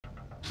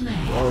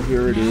Well,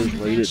 here it is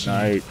late at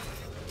night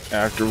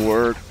after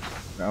work.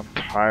 I'm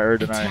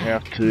tired and I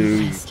have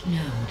to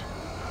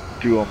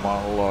do a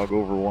monologue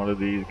over one of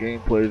these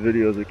gameplay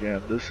videos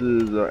again. This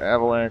is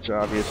Avalanche,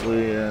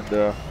 obviously,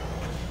 and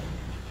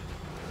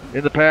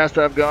in the past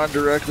I've gone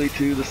directly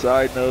to the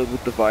side node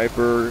with the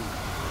Viper,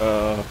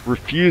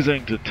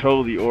 refusing to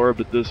tow the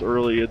orb at this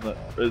early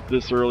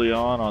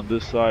on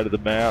this side of the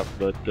map,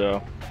 but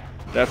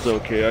that's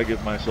okay. I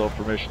give myself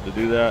permission to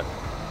do that.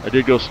 I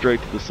did go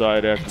straight to the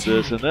side after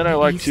this, and then I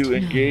like to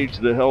engage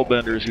the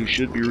Hellbenders who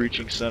should be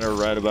reaching center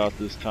right about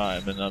this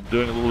time, and I'm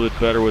doing a little bit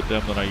better with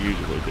them than I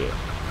usually do.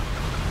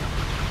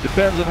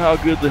 Depends on how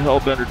good the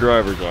Hellbender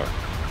drivers are.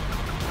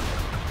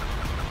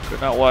 If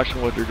they're not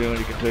watching what they're doing,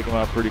 you can take them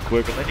out pretty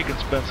quick, and then you can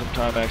spend some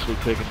time actually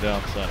taking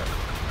down center.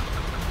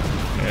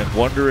 And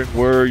wondering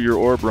where your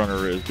orb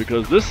runner is,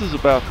 because this is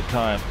about the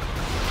time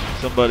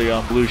somebody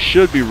on blue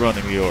should be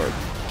running the orb.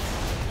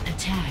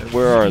 And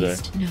where are they?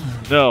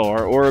 No,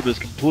 our orb is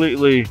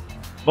completely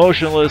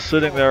motionless,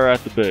 sitting there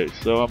at the base,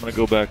 so I'm going to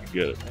go back and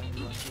get it.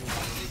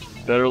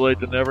 Better late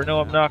than never. No,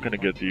 I'm not going to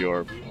get the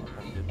orb.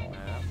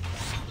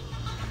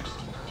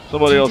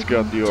 Somebody else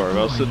got the orb.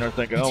 I was sitting there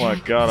thinking, oh my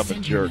god, I'm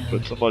a jerk,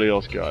 but somebody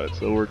else got it,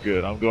 so we're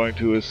good. I'm going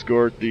to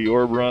escort the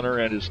orb runner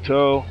and his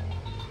tow.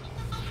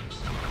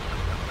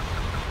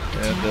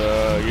 And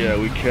yeah,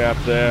 we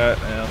capped that,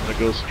 and I'm going to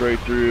go straight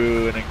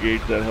through and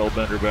engage that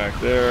Hellbender back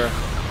there.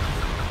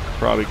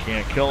 Probably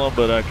can't kill him,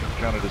 but I can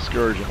kind of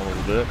discourage him a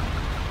little bit.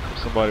 If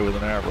somebody with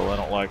an Averill, I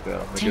don't like that.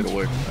 I'm going to get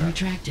away from that.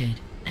 Retracted.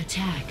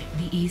 Attack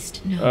the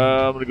east node.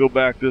 I'm going to go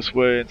back this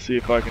way and see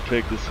if I can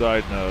take the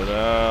side node.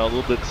 A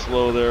little bit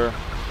slow there.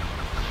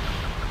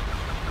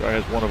 Guy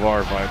has one of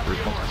our Vipers.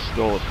 Must have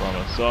stole it from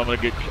us. So I'm going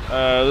to get...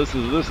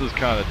 this is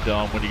kind of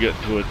dumb when you get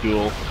into a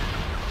duel.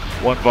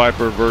 One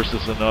Viper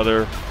versus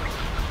another.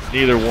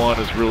 Neither one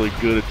is really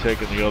good at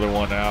taking the other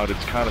one out.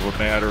 It's kind of a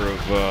matter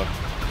of...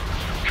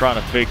 trying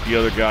to fake the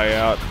other guy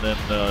out and then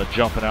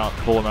jumping out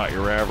and pulling out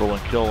your Averill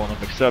and killing him,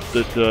 except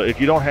that if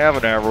you don't have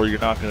an Averill, you're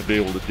not going to be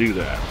able to do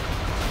that.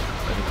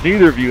 And if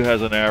neither of you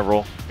has an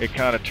Averill, it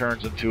kind of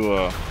turns into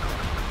a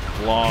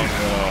long,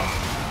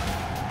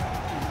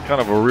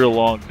 kind of a real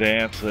long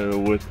dance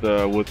with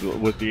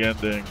the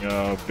ending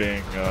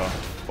being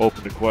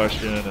open to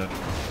question, and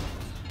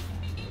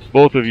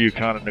both of you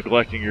kind of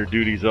neglecting your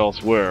duties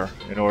elsewhere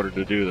in order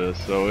to do this.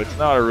 So it's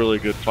not a really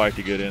good fight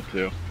to get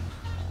into.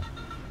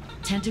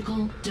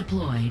 Tentacle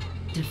deployed.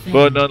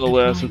 But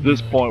nonetheless, at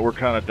this point, we're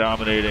kind of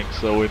dominating.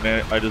 So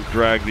I just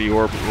dragged the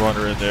orb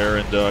runner in there,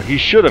 and he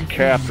should have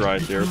capped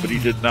right there, but he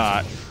did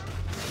not.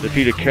 If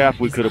he'd have capped,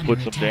 we could have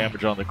put some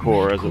damage on the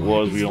core. As it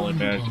was, we only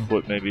managed to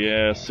put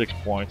maybe 6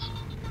 points.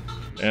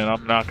 And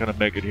I'm not going to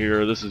make it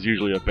here. This is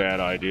usually a bad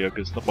idea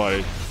because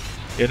somebody's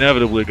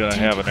inevitably going to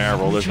have an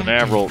Averill. There's an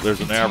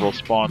Averill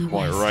spawn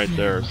point right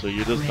there, so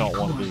you just don't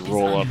want to just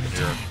roll up in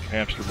your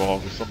hamster ball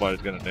because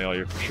somebody's going to nail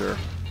you for sure.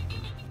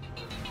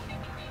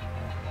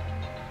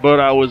 But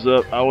the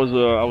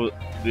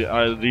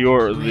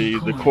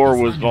core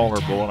was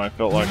vulnerable, and I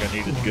felt like I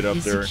needed to get up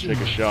there and take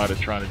a shot at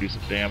trying to do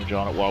some damage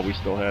on it while we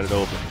still had it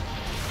open.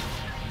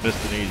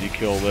 Missed an easy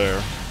kill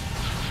there.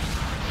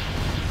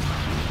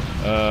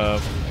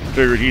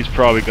 Figured he's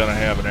probably going to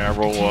have an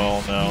Averill.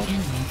 Well, no.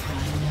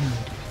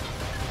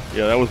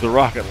 Yeah, that was the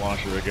rocket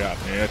launcher that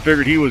got me. I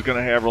figured he was going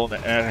to have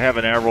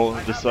an Averill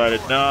and decided,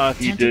 nah, if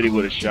he did, he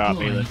would have shot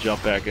me and then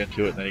jumped back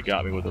into it, and then he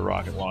got me with the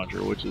rocket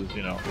launcher, which is,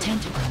 you know,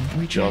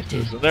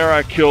 justice. And there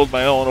I killed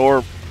my own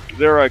orb.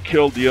 There I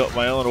killed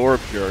my own orb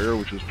carrier,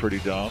 which was pretty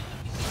dumb.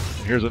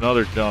 And here's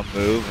another dumb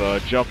move.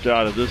 Jumped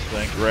out of this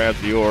thing,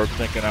 grabbed the orb,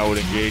 thinking I would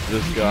engage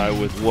this guy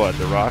with what?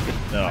 The rocket?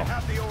 No.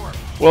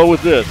 Well,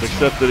 with this,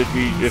 except that if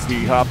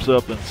he hops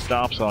up and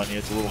stomps on you,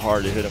 it's a little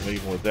hard to hit him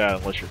even with that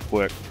unless you're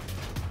quick,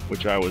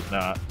 which I was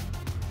not.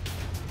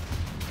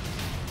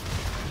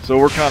 So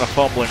we're kind of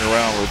fumbling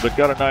around a little bit.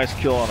 Got a nice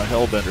kill on a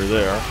Hellbender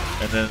there,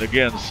 and then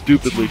again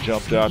stupidly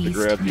jumped out to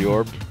grab the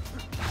orb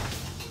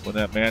when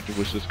that Manta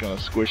was just going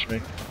to squish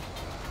me.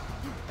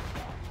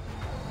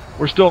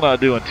 We're still not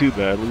doing too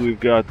badly. We've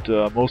got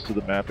most of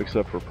the map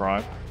except for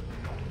Prime,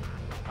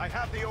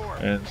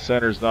 and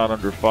center's not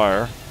under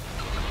fire.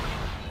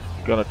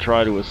 Gonna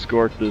try to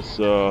escort this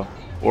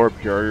orb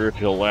carrier if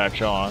he'll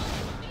latch on.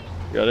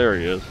 Yeah, there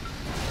he is.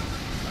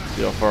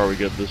 See how far we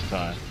get this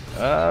time.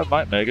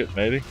 Might make it,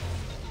 maybe.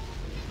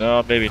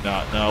 No, maybe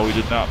not. No, we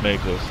did not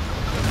make this.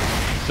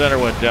 Center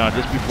went down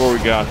just before we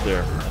got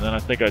there, and then I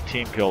think I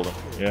team killed him.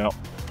 Yeah.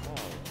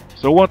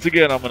 So once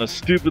again, I'm going to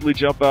stupidly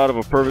jump out of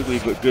a perfectly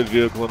good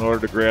vehicle in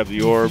order to grab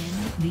the orb.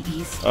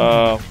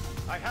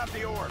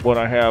 When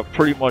I have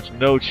pretty much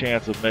no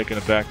chance of making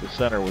it back to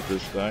center with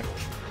this thing.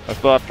 I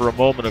thought for a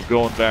moment of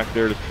going back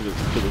there to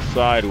the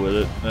side with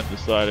it, and then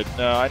decided,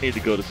 no, I need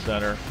to go to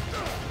center.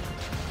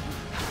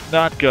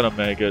 Not gonna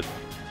make it.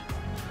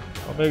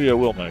 Well, maybe I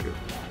will make it.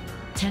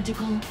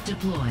 Tentacle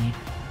deployed.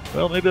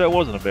 Well, maybe that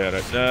wasn't a bad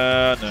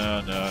idea.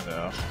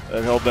 No.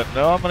 That Hellbender.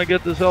 No, I'm gonna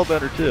get this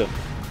Hellbender too.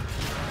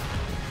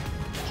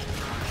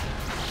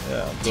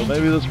 Yeah, so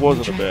maybe this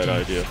wasn't a bad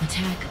idea.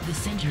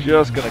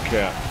 Just gonna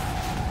cap.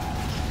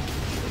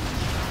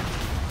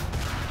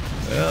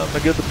 Yeah, I'm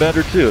gonna get the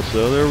bender too,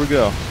 so there we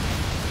go.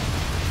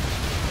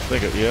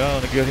 Yeah,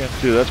 I'm gonna get him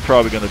too. That's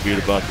probably gonna be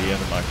about the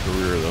end of my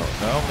career though.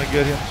 No, I'm gonna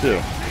get him too.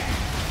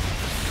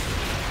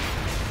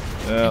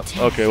 Yeah,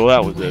 okay, well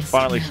that was it.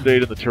 Finally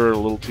stayed in the turret a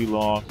little too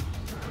long.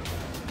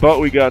 But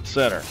we got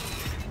center.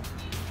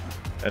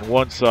 And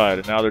one side,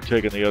 and now they're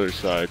taking the other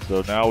side.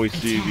 So now we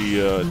see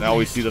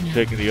them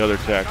taking the other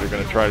tack. They're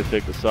gonna try to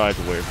take the sides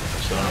away from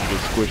us. So I'm gonna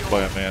get squished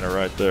by a mana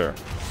right there.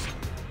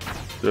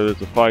 So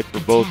there's a fight for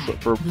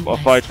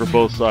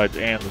both sides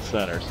and the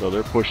center. So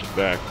they're pushing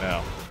back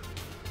now.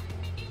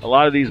 A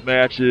lot of these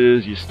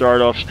matches, you start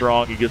off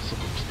strong, you get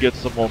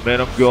some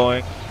momentum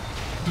going.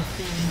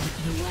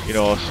 You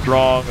know, a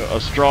strong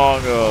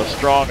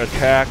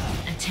attack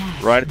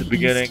right at the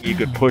beginning. You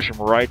can push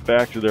them right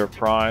back to their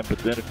prime. But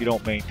then if you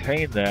don't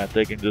maintain that,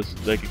 they can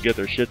get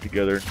their shit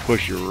together and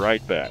push you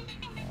right back.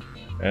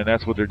 And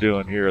that's what they're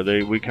doing here.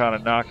 We kind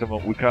of knocked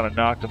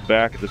them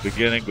back at the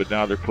beginning, but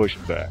now they're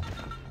pushing back.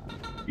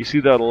 You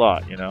see that a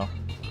lot, you know.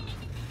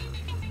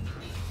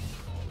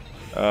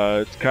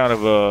 It's kind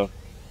of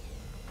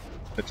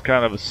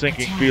a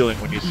sinking feeling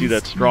when you see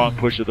that strong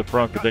push at the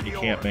front, but then you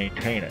can't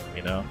maintain it,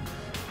 you know.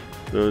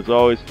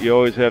 So you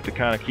always have to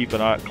kind of keep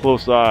a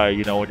close eye,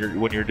 you know,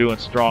 when you're doing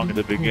strong at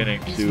the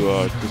beginning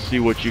to see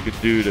what you can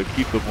do to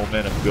keep the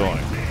momentum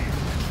going,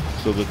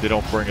 so that they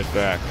don't bring it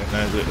back.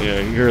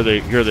 And here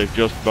they've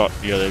just about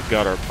they've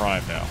got our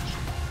prime now.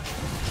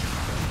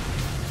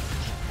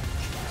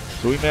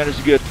 So we managed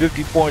to get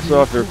 50 points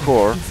off their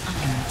core.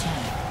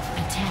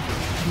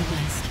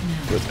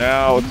 But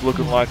now it's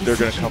looking like they're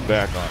going to come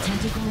back on it.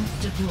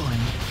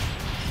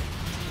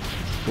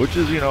 Which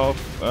is, you know,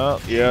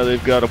 yeah,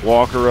 they've got a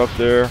walker up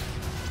there.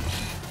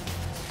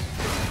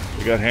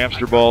 We got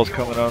hamster balls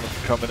coming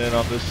in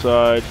on this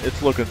side.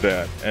 It's looking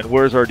bad. And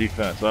where's our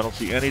defense? I don't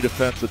see any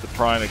defense at the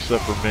prime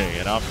except for me,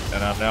 and now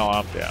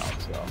I'm down.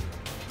 So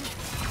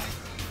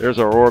there's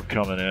our orb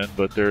coming in,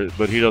 but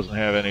he doesn't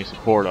have any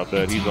support. I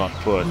bet he's on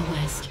foot.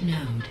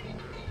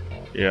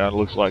 Yeah, it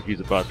looks like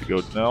he's about to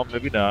go. No,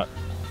 maybe not.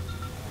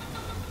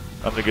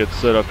 I'm going to get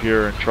set up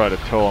here and try to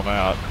tow him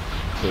out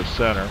to the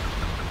center.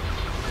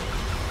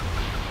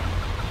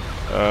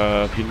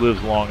 If he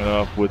lives long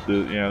enough with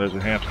the, there's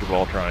a hamster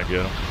ball trying to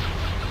get him.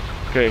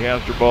 Okay,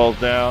 hamster ball's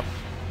down.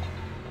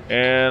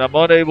 And I'm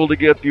unable to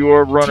get the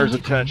orb runner's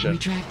attention.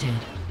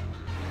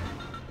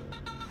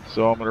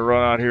 So I'm going to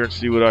run out here and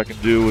see what I can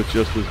do with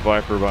just this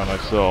Viper by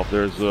myself.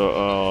 There's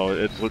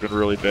it's looking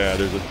really bad.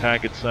 There's a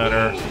tank at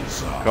center,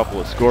 a couple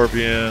of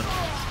scorpions.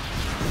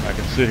 I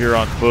can sit here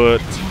on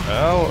foot.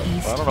 Oh,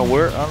 I don't know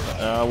where.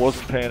 I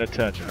wasn't paying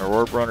attention. Our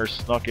orb runner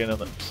snuck in,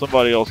 and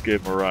somebody else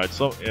gave him a ride.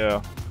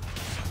 Yeah.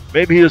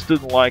 Maybe he just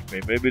didn't like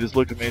me. Maybe he just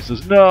looked at me and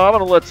says, "No, I'm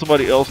going to let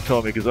somebody else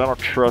tell me because I don't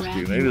trust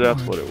you." Maybe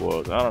that's what it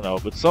was. I don't know.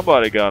 But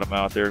somebody got him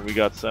out there, and we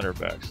got center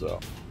back. So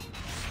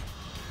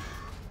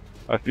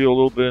I feel a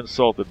little bit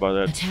insulted by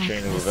that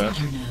chain of events.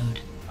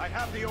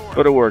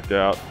 But it worked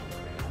out.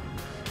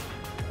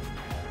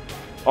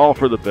 All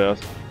for the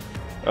best.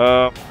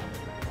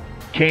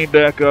 Came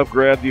back up,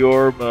 grabbed the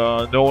orb.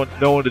 No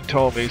one to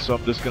tow me, so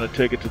I'm just going to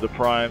take it to the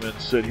prime and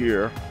sit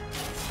here,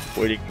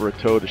 waiting for a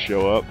tow to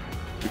show up.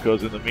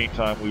 Because in the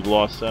meantime, we've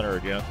lost center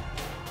again.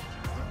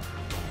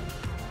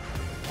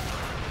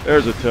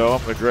 There's a tow.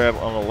 I'm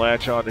gonna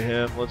latch onto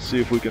him. Let's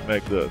see if we can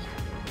make this.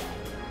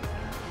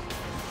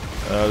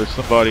 There's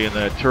somebody in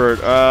that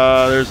turret.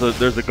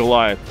 There's a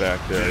Goliath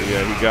back there.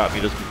 Yeah, he got me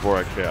just before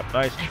I capped.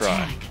 Nice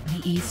try.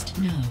 The east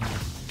node.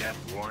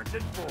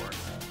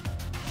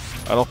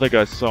 I don't think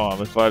I saw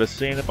him. If I'd have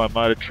seen him, I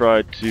might have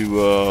tried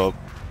to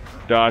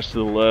dodge to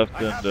the left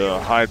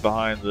and hide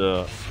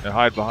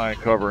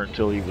behind cover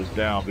until he was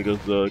down, because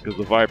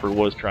the Viper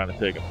was trying to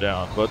take him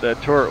down. But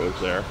that turret was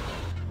there,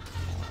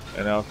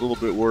 and I was a little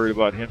bit worried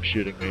about him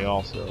shooting me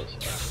also. So.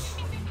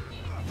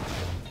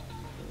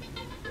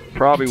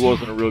 Probably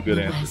wasn't a real good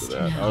answer to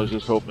that. I was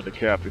just hoping to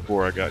cap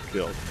before I got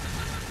killed.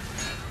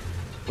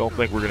 Don't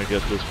think we're gonna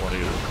get this one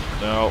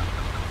either. No.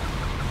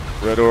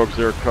 Red orbs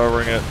there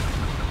covering it.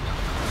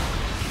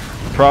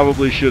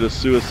 Probably should have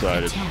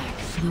suicided.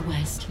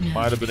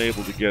 Might have been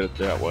able to get it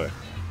that way.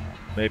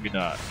 Maybe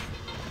not.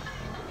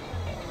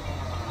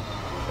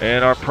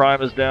 And our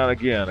prime is down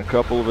again. A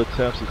couple of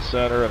attempts at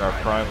center and our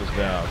prime is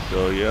down.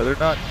 So yeah, they're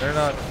not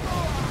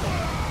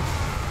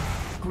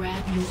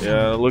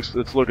yeah,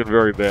 it's looking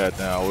very bad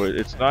now.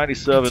 It's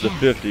 97 to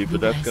 50,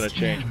 but that's going to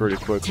change pretty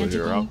quickly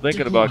here. I'm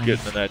thinking about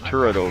getting in that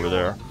turret over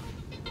there.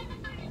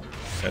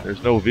 And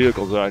there's no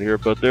vehicles out here,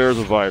 but there's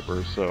a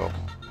Viper, so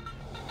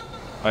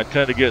I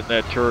tend to get in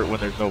that turret when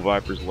there's no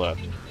Vipers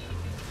left.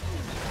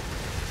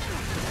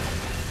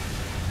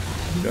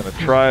 Gonna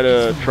try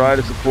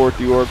to support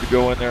the orb to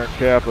go in there and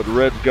cap, but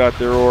Red's got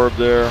their orb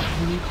there.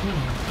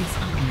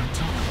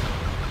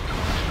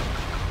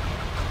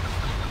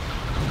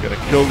 Gonna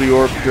kill the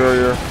orb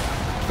carrier,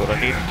 but I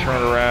need to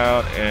turn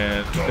around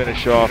and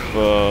finish off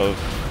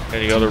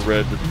any other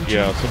Reds.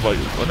 Yeah, somebody.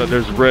 Oh no,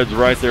 there's Reds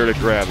right there to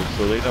grab it,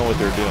 so they know what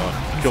they're doing.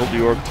 Killed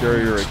the orb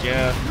carrier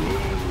again,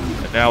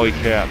 and now he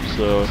caps.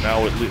 So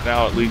now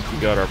at least we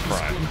got our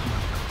prime.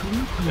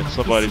 and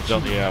somebody's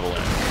done the Avalanche.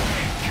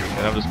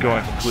 And I'm just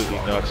going completely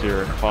nuts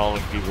here and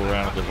following people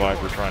around in the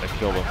Viper trying to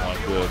kill them like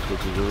this, which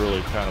is a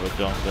really kind of a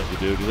dumb thing to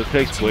do because it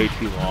takes way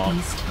too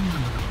long.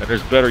 And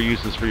there's better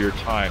uses for your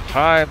time.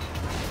 Time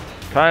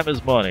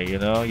is money, you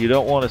know? You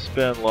don't want to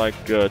spend like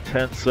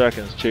 10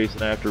 seconds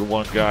chasing after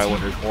one guy when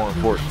there's more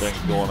important things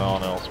going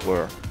on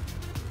elsewhere.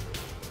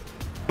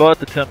 But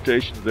the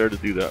temptation's there to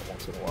do that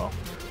once in a while.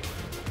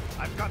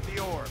 I've got the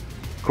orb.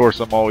 Of course,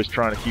 I'm always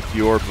trying to keep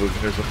the orb moving.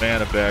 There's a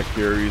mana back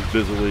here. He's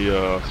busily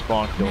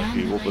spawn killing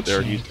people, but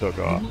there he's took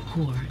off.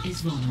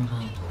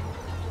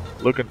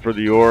 Looking for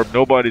the orb.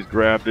 Nobody's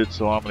grabbed it,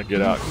 so I'm going to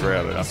get out and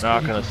grab it. I'm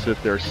not going to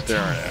sit there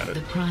staring at it.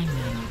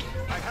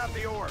 I have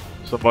the orb.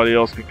 Somebody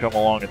else can come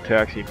along and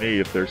taxi me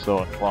if they're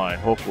so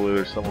inclined. Hopefully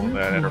there's someone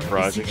that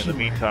enterprising. In the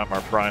meantime,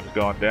 our prime's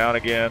gone down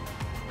again.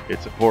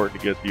 It's important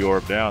to get the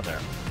orb down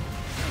there.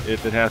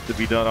 If it has to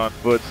be done on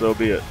foot, so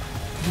be it.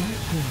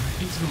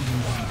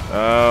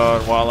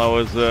 And while I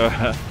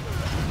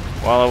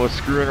was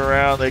screwing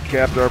around, they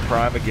capped our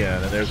prime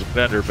again. And there's a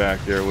vendor back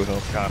there with whom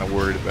I'm kind of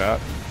worried about.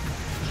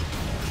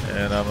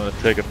 And I'm going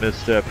to take a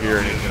misstep here,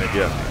 and he's going to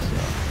get me.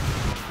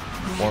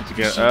 So once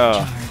again,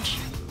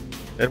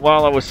 and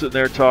while I was sitting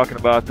there talking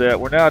about that,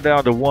 we're now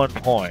down to 1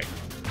 point.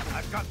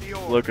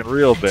 Looking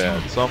real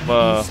bad.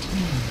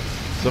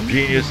 Some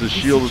genius has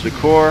shielded the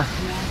core.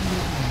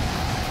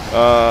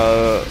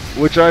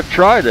 Which I've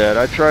tried that.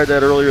 I tried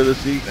that earlier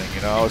this evening.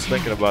 You know, I was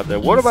thinking about that.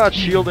 What about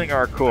shielding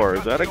our core?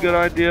 Is that a good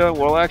idea?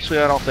 Well, actually,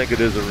 I don't think it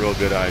is a real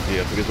good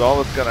idea because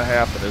all that's going to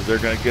happen is they're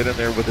going to get in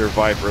there with their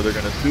Viper. They're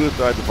going to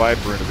suicide the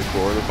Viper into the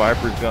core. The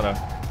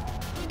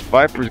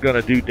Viper's going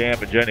to do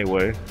damage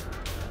anyway,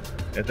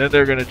 and then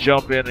they're going to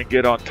jump in and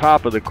get on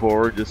top of the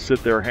core and just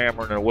sit there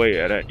hammering away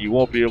at it. You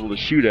won't be able to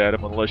shoot at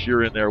them unless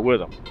you're in there with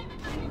them.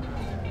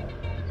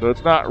 So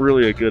it's not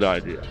really a good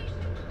idea.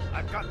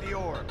 I've got the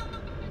orb.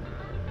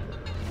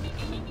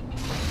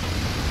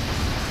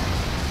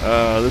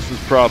 This is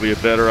probably a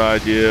better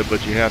idea,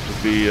 but you have to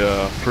be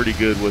pretty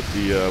good with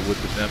the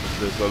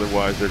Nemesis.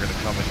 Otherwise, they're going to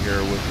come in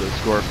here with the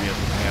Scorpions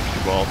and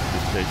hamster balls and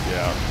just take you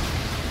out.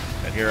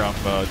 And here I'm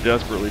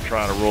desperately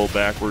trying to roll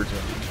backwards,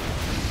 and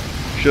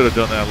should have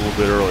done that a little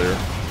bit earlier.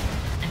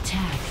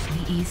 Attack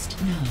the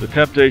east node. The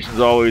temptation's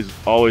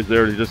always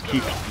there to just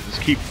keep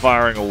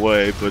firing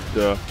away, but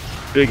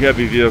big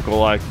heavy vehicle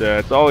like that,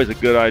 it's always a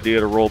good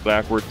idea to roll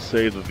backwards and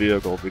save the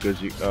vehicle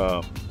because you.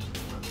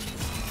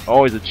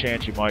 Always a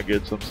chance you might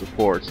get some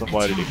support,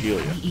 somebody to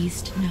heal you,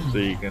 so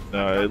you can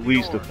at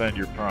least defend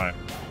your prime.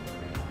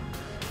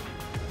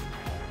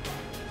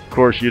 Of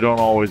course, you don't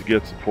always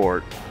get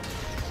support.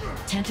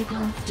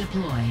 Tentacle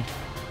deployed.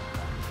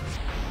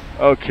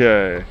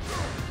 Okay.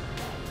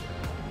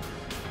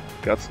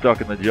 Got stuck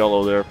in the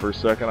jello there for a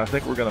second. I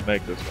think we're going to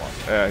make this one.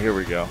 Yeah, here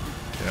we go.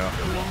 Yeah.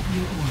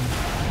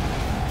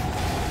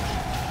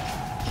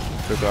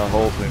 Took our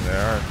whole thing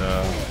there, and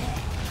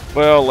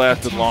well,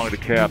 lasted long to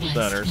cap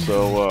center,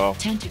 so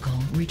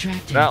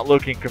not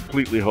looking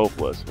completely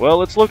hopeless.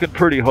 Well, it's looking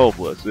pretty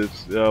hopeless.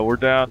 It's we're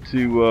down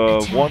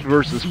to 1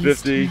 versus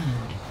 50,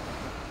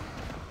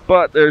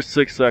 but there's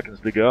 6 seconds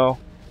to go.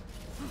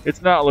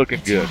 It's not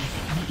looking good.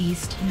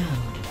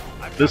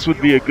 This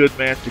would be a good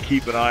match to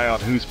keep an eye on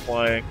who's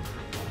playing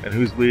and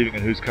who's leaving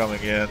and who's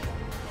coming in.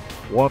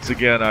 Once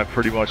again, I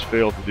pretty much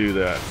failed to do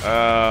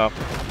that.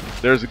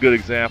 There's a good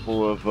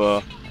example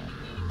of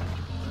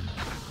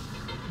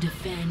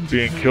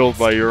being killed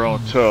by your own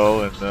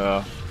toe, and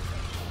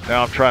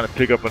now I'm trying to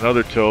pick up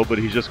another toe, but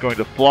he's just going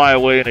to fly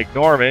away and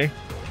ignore me.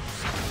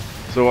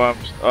 So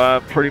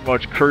I'm pretty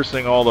much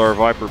cursing all our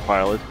Viper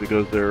pilots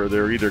because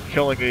they're either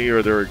killing me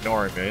or they're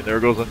ignoring me. And there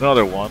goes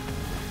another one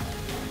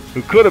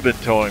who could have been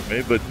towing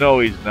me, but no,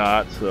 he's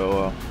not.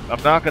 So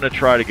I'm not going to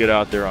try to get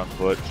out there on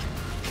foot.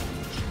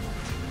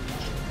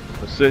 I'm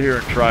going to sit here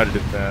and try to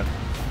defend.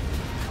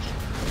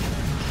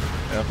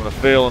 And I'm going to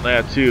fail in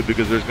that too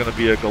because there's going to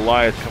be a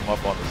Goliath come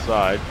up on the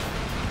side.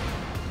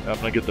 I'm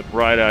going to get the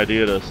bright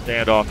idea to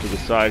stand off to the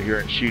side here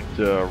and shoot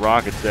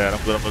rockets at him,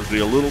 but I'm going to be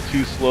a little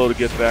too slow to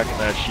get back in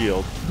that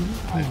shield.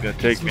 He's going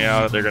to take me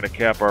out, and they're going to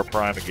cap our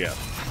prime again.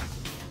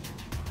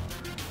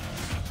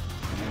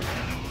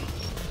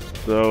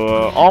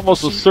 So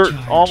almost a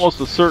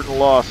certain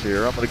loss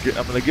here. I'm going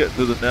to get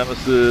to the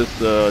Nemesis,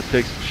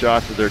 take some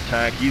shots at their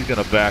tank. He's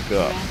going to back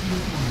up.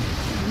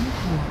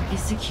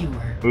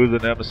 Move the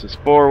Nemesis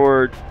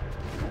forward.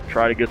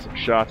 Try to get some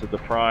shots at the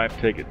prime.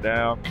 Take it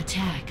down.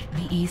 Attack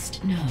the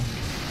east node.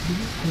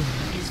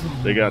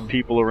 They got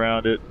people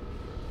around it.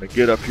 They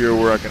get up here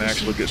where I can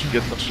actually get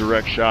some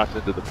direct shots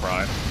into the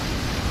prime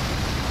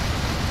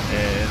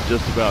and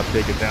just about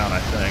take it down, I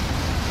think.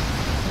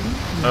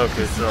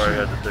 Okay, sorry,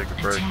 I had to take a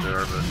break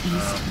there, but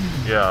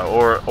yeah,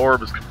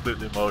 orb is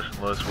completely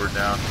motionless. We're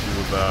down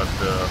to about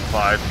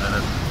 5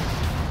 minutes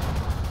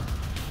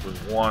with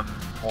 1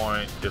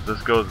 point. If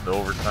this goes into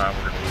overtime,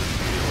 we're going to lose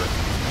immediately.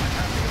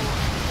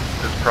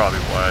 That's probably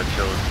why I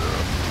chose to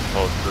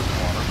post this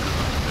one.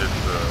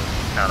 It's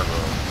kind of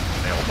a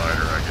nail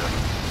biter, I guess.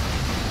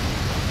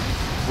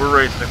 We're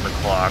racing the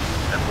clock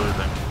and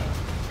losing.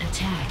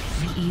 Attack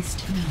the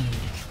east node.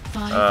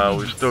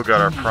 We've still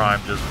got our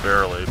prime just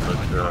barely, but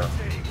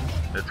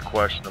it's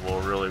questionable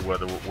really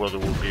whether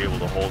we'll be able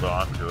to hold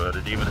on to it.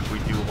 And even if we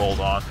do hold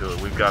on to it,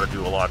 we've got to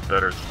do a lot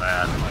better than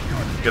that.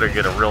 We've got to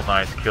get a real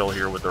nice kill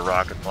here with the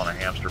rockets on a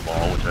hamster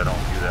ball, which I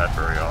don't do that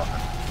very often.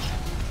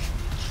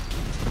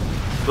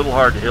 A little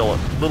hard to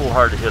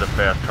hit a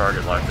fast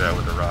target like that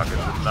with the rockets.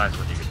 It's nice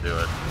when you can do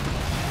it.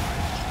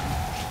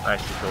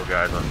 Nice to kill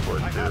guys on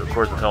foot too. Of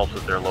course, it helps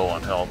if they're low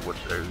on health,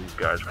 which these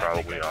guys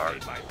probably are.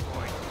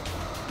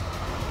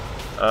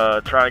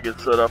 Trying to get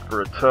set up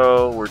for a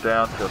tow. We're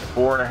down to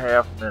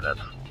 4.5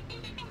 minutes.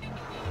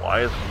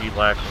 Why isn't he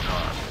latching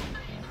on?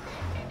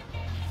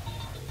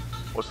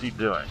 What's he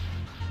doing?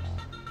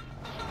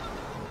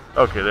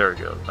 Okay, there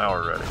he goes. Now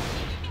we're ready.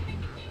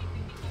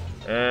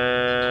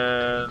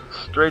 And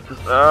straight to...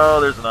 Oh,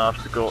 there's an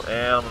obstacle.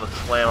 And I'm going to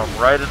slam him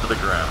right into the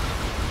ground.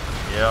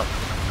 Yep.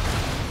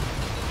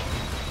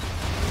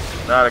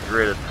 Not a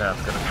great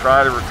attempt. Going to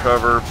try to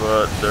recover,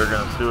 but they're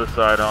going to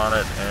suicide on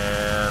it,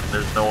 and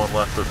there's no one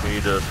left but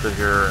me to sit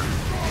here and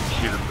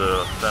shoot at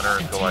the center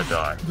until I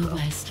die. The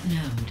west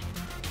node.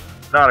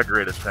 Not a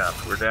great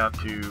attempt. We're down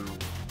to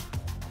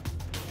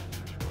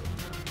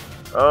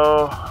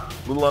a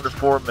little under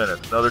 4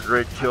 minutes. Another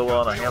great kill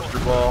on a hamster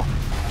ball.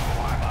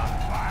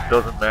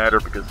 Doesn't matter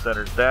because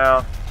center's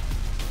down.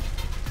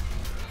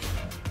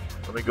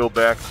 Let me go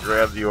back and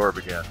grab the orb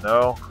again.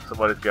 No,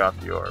 somebody's got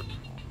the orb.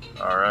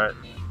 Alright.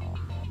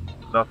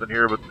 Nothing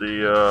here but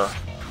the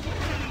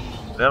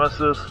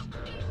Nemesis.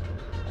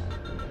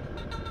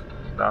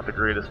 Not the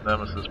greatest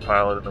Nemesis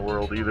pilot in the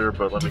world either,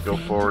 but let me go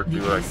forward and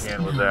do what I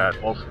can with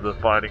that. Most of the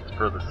fighting's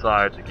for the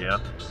sides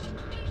again.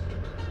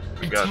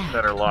 We got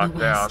center locked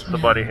down.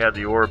 Somebody had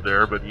the orb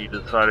there, but he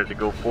decided to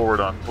go forward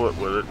on foot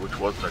with it, which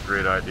wasn't a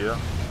great idea.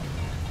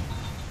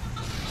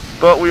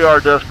 But we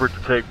are desperate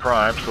to take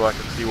prime, so I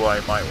can see why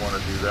he might want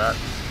to do that.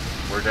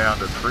 We're down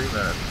to 3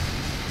 minutes.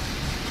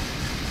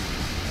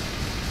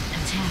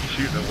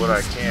 Shooting at what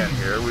I can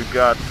here. We've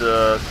got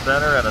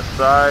center and a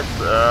side.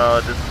 I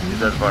didn't see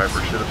that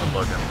Viper. Should have been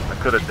looking. I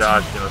could have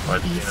dodged him if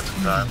I'd seen it in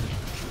time.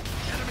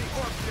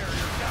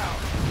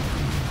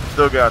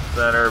 Still got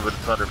center, but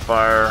it's under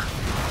fire.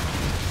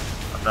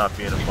 I'm not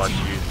being of much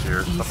use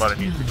here.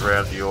 Somebody needs to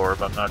grab the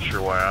orb. I'm not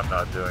sure why I'm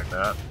not doing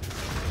that.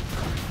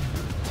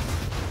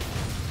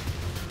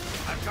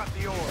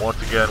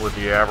 Once again with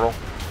the Avril.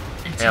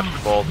 Hamster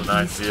Ball's a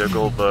nice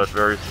vehicle, but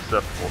very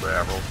susceptible to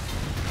Avrils.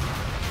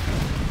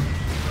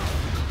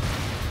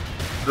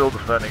 Still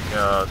defending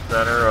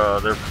center.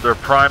 Their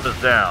prime is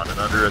down and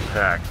under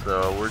attack,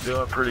 so we're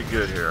doing pretty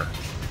good here.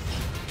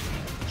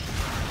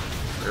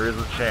 There is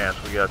a chance.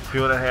 We got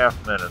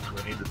 2.5 minutes.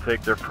 We need to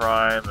take their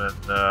prime and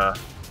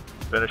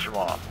finish them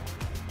off.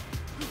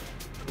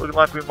 Looking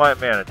like we might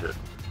manage it.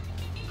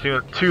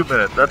 2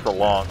 minutes. That's a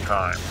long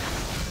time.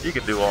 You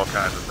can do all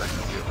kinds of things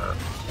in 2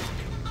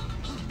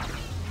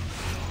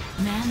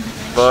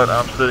 minutes. But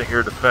I'm sitting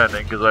here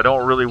defending because I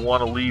don't really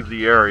want to leave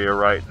the area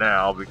right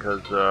now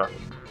because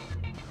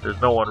there's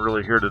no one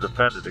really here to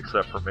defend it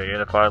except for me,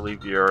 and if I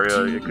leave the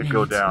area, it could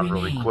go down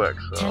really quick.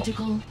 So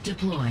Tentacle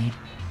deployed.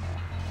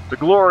 the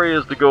glory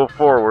is to go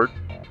forward,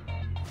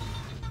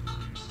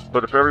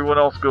 but if everyone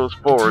else goes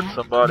forward,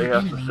 somebody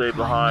has to stay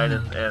behind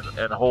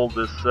and hold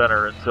this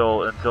center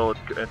until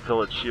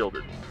it's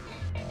shielded.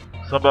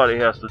 Somebody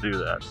has to do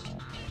that.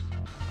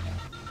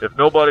 If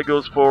nobody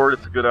goes forward,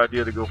 it's a good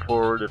idea to go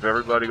forward. If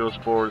everybody goes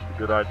forward, it's a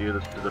good idea to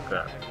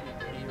defend.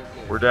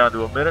 We're down to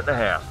 1.5 minutes.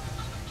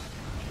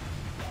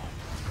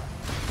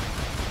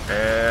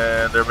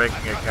 And they're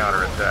making a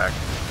counterattack.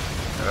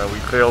 We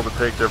failed to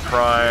take their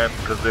prime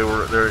because they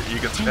were there. You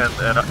can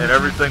and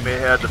everything they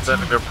had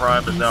defending their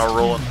prime is now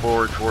rolling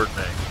forward toward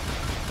me.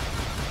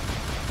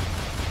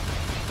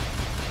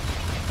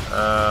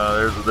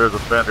 There's a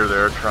bender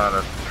there trying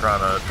to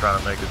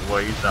make his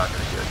way. He's not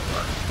going to get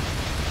much.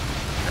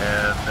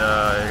 And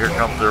here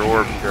comes their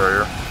orb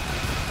carrier.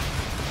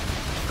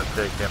 Let's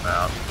take him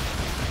out.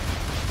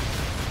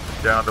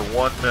 Down to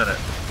 1 minute.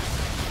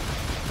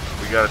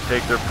 We got to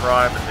take their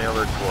prime and nail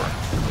their core.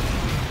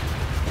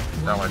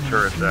 Now my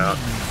turret's out.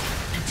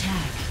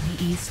 Attack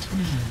the east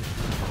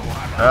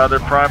node. Their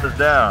prime is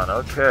down.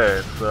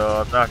 Okay,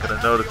 so I'm not going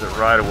to notice it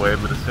right away,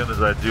 but as soon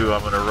as I do,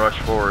 I'm going to rush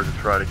forward to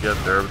try to get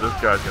there. But this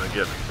guy's going to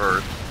get me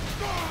first.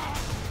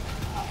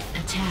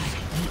 Attack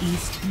the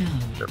east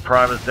node. Their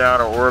prime is down.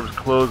 Our orb's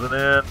closing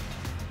in.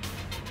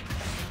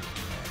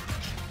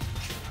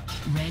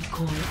 Red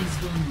core is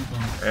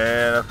vulnerable.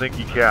 And I think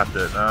he capped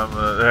it. I'm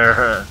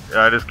there.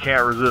 I just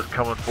can't resist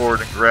coming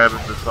forward and grabbing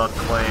this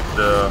unclaimed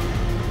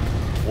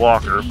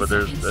walker, but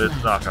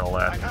it's not going to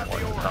last a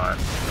long time.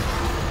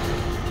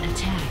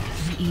 Attack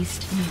the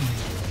east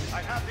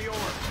node.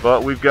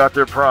 But we've got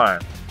their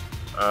prime.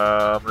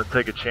 I'm going to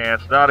take a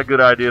chance. Not a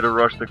good idea to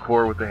rush the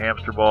core with the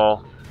hamster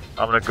ball.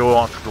 I'm going to go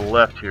on to the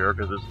left here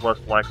because it's less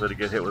likely to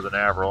get hit with an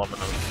Avril. I'm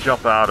going to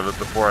jump out of it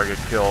before I get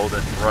killed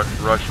and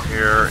rush in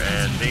here,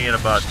 and me and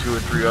about 2 or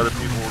 3 other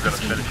people were going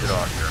to finish it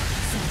off here.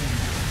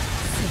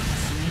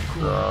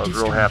 So I was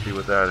real happy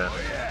with that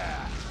ending.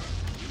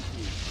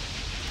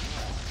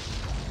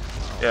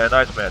 Yeah,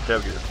 nice man,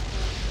 have you.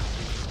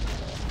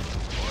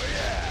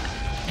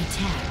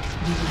 Attack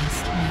the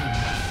east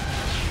node.